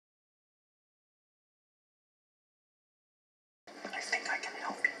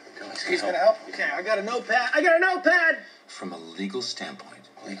He's going to help you. Okay, I got a notepad. From a legal standpoint.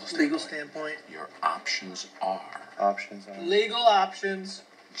 Legal standpoint. Your options are... Legal options.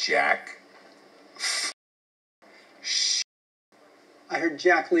 Jack. I heard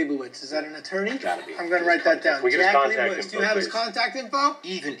Jack Leibowitz. Is that an attorney? Gotta be. I'm going to write that down. We get his Jack contact Leibowitz. info, Do you have his please. contact info?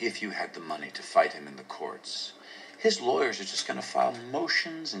 Even if you had the money to fight him in the courts, his lawyers are just going to file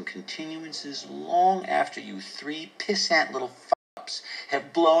motions and continuances long after you three pissant little f***ups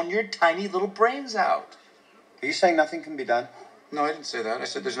have blown your tiny little brains out. Are you saying nothing can be done? No, I didn't say that. I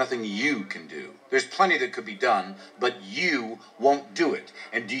said there's nothing you can do. There's plenty that could be done, but you won't do it.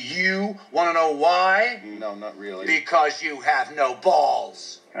 And do you want to know why? No, not really. Because you have no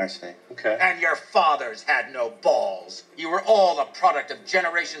balls. I see. Okay. And your fathers had no balls. You were all the product of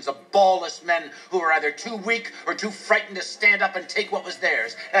generations of ballless men who were either too weak or too frightened to stand up and take what was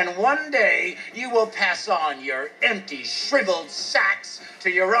theirs. And one day, you will pass on your empty, shriveled sacks to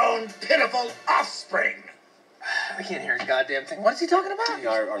your own pitiful offspring. I can't hear a goddamn thing. What is he talking about?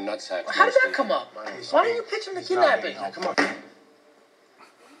 Our nutsacks. How did that come up? Why don't you pitch him the kidnapping? Come on.